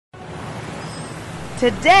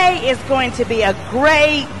Today is going to be a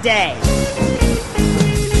great day.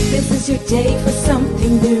 This is your day for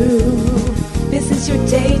something new. This is your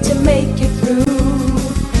day to make it through.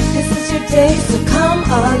 This is your day, so come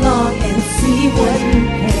along and see what you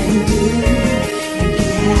can do. You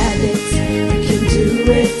can have it, you can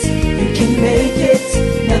do it, you can make it,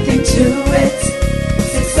 nothing to it.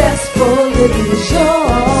 Successful living is yours.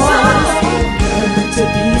 Learn to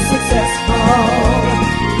be successful.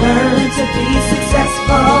 Learn to be successful.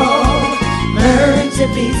 Learn to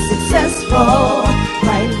be successful.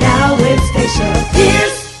 Right now it's Stacia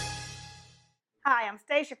Pierce. Hi, I'm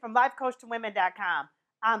Stacia from LifeCoachToWomen.com.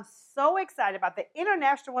 I'm so excited about the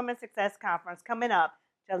International Women's Success Conference coming up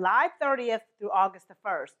July 30th through August the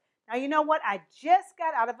 1st. Now, you know what? I just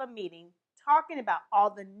got out of a meeting talking about all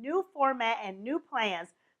the new format and new plans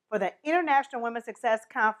for the International Women's Success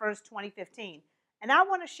Conference 2015. And I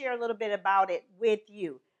want to share a little bit about it with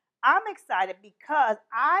you. I'm excited because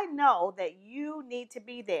I know that you need to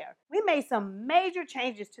be there. We made some major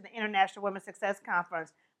changes to the International Women's Success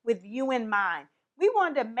Conference with you in mind. We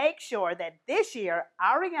wanted to make sure that this year,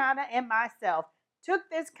 Ariana and myself took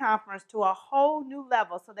this conference to a whole new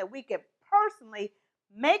level so that we could personally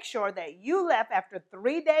make sure that you left after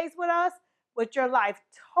 3 days with us with your life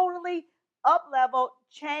totally up-leveled,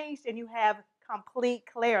 changed, and you have complete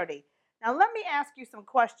clarity. Now, let me ask you some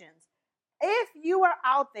questions. If you are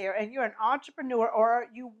out there and you're an entrepreneur or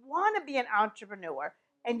you want to be an entrepreneur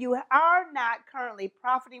and you are not currently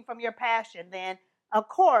profiting from your passion, then, of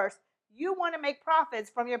course, you want to make profits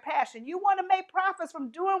from your passion. You want to make profits from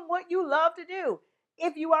doing what you love to do.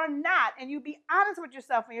 If you are not, and you be honest with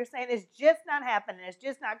yourself when you're saying it's just not happening, it's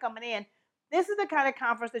just not coming in, this is the kind of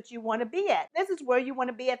conference that you want to be at. This is where you want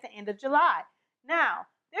to be at the end of July. Now,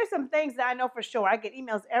 there's some things that I know for sure. I get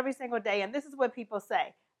emails every single day, and this is what people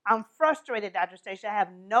say. I'm frustrated, Dr. Stacia. I have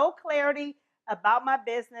no clarity about my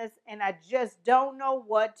business, and I just don't know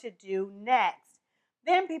what to do next.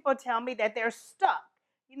 Then people tell me that they're stuck.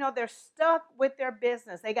 You know, they're stuck with their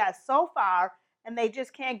business. They got so far, and they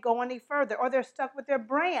just can't go any further, or they're stuck with their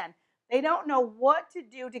brand. They don't know what to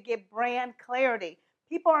do to get brand clarity.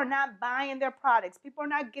 People are not buying their products. People are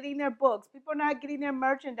not getting their books. People are not getting their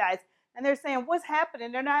merchandise, and they're saying, what's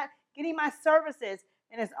happening? They're not getting my services,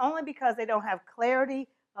 and it's only because they don't have clarity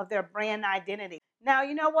of their brand identity. Now,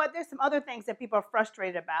 you know what? There's some other things that people are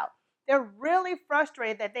frustrated about. They're really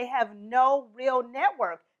frustrated that they have no real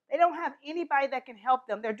network. They don't have anybody that can help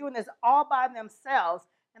them. They're doing this all by themselves,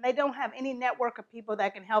 and they don't have any network of people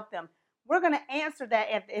that can help them. We're going to answer that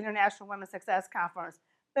at the International Women's Success Conference.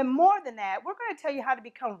 But more than that, we're going to tell you how to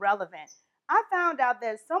become relevant. I found out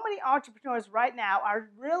that so many entrepreneurs right now are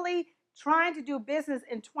really trying to do business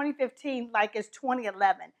in 2015 like it's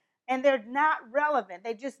 2011. And they're not relevant.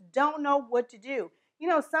 They just don't know what to do. You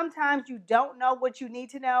know, sometimes you don't know what you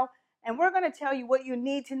need to know. And we're going to tell you what you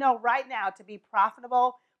need to know right now to be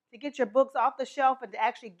profitable, to get your books off the shelf and to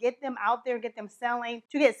actually get them out there and get them selling,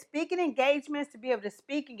 to get speaking engagements, to be able to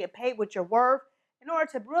speak and get paid what you're worth, in order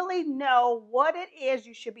to really know what it is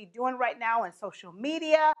you should be doing right now in social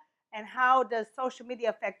media and how does social media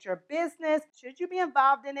affect your business. Should you be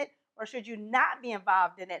involved in it or should you not be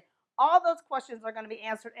involved in it? All those questions are going to be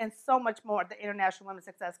answered and so much more at the International Women's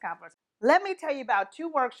Success Conference. Let me tell you about 2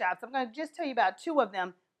 workshops. I'm going to just tell you about 2 of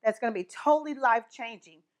them that's going to be totally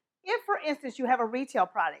life-changing. If, for instance, you have a retail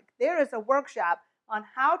product, there is a workshop on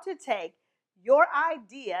how to take your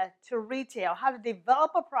idea to retail, how to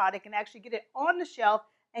develop a product and actually get it on the shelf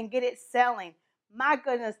and get it selling. My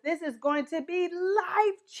goodness, this is going to be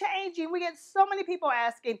life-changing. We get so many people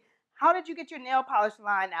asking, how did you get your nail polish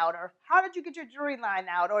line out? Or how did you get your jewelry line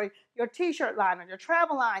out? Or your t-shirt line or your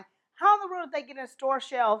travel line? How in the world did they get in store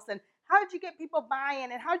shelves? And how did you get people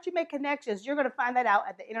buying? And how did you make connections? You're going to find that out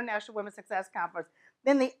at the International Women's Success Conference.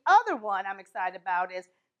 Then the other one I'm excited about is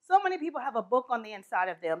so many people have a book on the inside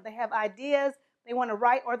of them. They have ideas they want to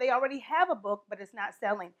write, or they already have a book, but it's not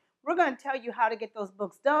selling. We're going to tell you how to get those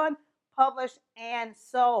books done, published, and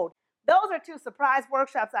sold. Those are 2 surprise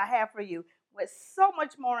workshops I have for you, with so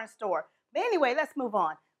much more in store. But anyway, let's move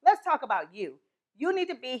on. Let's talk about you. You need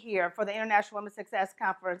to be here for the International Women's Success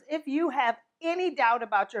Conference. If you have any doubt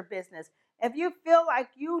about your business, if you feel like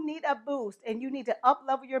you need a boost and you need to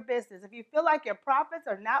up-level your business, if you feel like your profits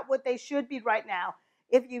are not what they should be right now,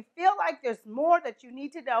 if you feel like there's more that you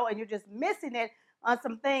need to know and you're just missing it on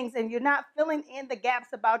some things and you're not filling in the gaps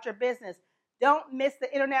about your business, don't miss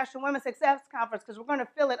the International Women's Success Conference because we're going to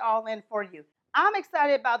fill it all in for you. I'm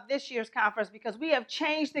excited about this year's conference because we have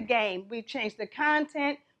changed the game. We've changed the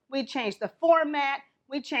content. We changed the format.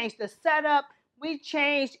 We changed the setup. We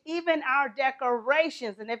changed even our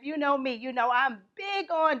decorations. And if you know me, you know I'm big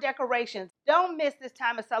on decorations. Don't miss this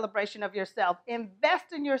time of celebration of yourself. Invest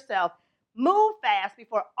in yourself. Move fast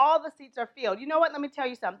before all the seats are filled. You know what? Let me tell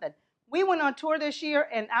you something. We went on tour this year,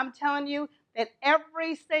 and I'm telling you that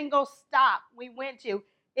every single stop we went to,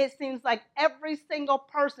 it seems like every single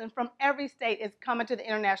person from every state is coming to the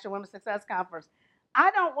International Women's Success Conference. I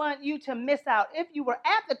don't want you to miss out. If you were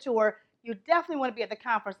at the tour, you definitely want to be at the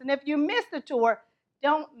conference. And if you miss the tour,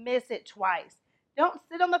 don't miss it twice. Don't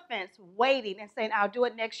sit on the fence waiting and saying, I'll do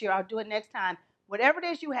it next year, I'll do it next time. Whatever it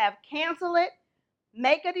is you have, cancel it.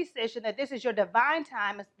 Make a decision that this is your divine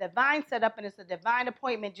time, it's a divine setup, and it's a divine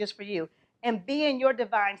appointment just for you. And be in your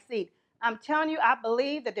divine seat. I'm telling you, I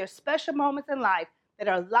believe that there's special moments in life that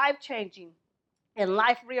are life-changing and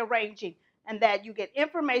life-rearranging, and that you get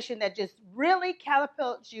information that just really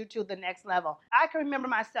catapults you to the next level. I can remember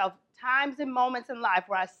myself times and moments in life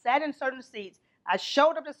where I sat in certain seats, I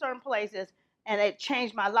showed up to certain places, and it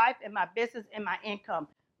changed my life and my business and my income.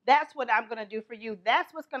 That's what I'm going to do for you.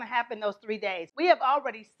 That's what's going to happen those 3 days. We have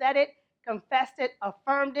already said it, confessed it,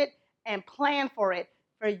 affirmed it, and planned for it,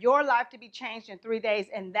 for your life to be changed in 3 days,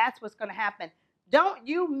 and that's what's going to happen. Don't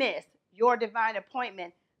you miss your divine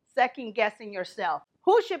appointment second guessing yourself.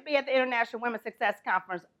 Who should be at the International Women's Success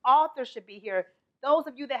Conference? Authors should be here. Those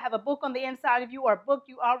of you that have a book on the inside of you or a book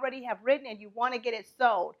you already have written and you want to get it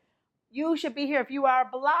sold, you should be here. If you are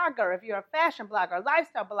a blogger, if you're a fashion blogger, a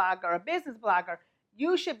lifestyle blogger, a business blogger,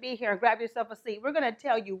 you should be here and grab yourself a seat. We're going to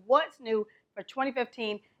tell you what's new for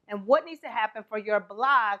 2015 and what needs to happen for your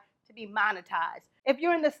blog to be monetized. If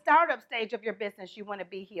you're in the startup stage of your business, you want to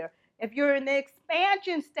be here. If you're in the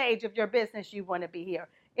expansion stage of your business, you want to be here.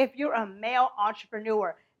 If you're a male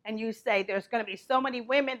entrepreneur and you say there's going to be so many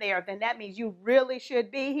women there, then that means you really should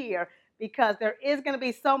be here, because there is going to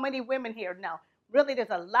be so many women here. No, really, there's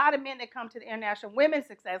a lot of men that come to the International Women's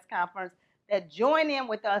Success Conference that join in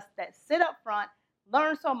with us, that sit up front,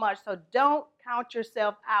 learn so much. So don't count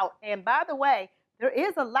yourself out. And by the way, there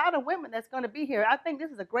is a lot of women that's going to be here. I think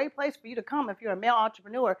this is a great place for you to come if you're a male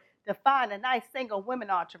entrepreneur, to find a nice single women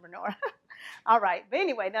entrepreneur. All right. But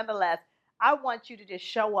anyway, nonetheless, I want you to just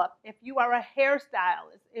show up. If you are a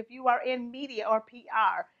hairstylist, if you are in media or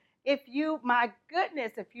PR, if you, my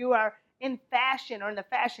goodness, if you are in fashion or in the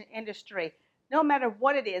fashion industry, no matter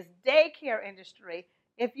what it is, daycare industry,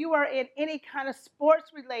 if you are in any kind of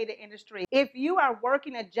sports-related industry, if you are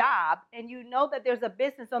working a job and you know that there's a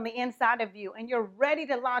business on the inside of you and you're ready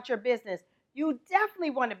to launch your business, you definitely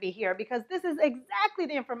want to be here, because this is exactly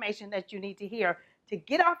the information that you need to hear to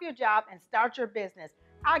get off your job and start your business.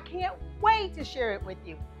 I can't wait to share it with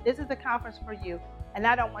you. This is the conference for you, and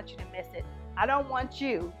I don't want you to miss it. I don't want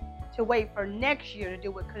you to wait for next year to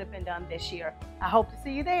do what could have been done this year. I hope to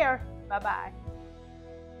see you there. Bye-bye.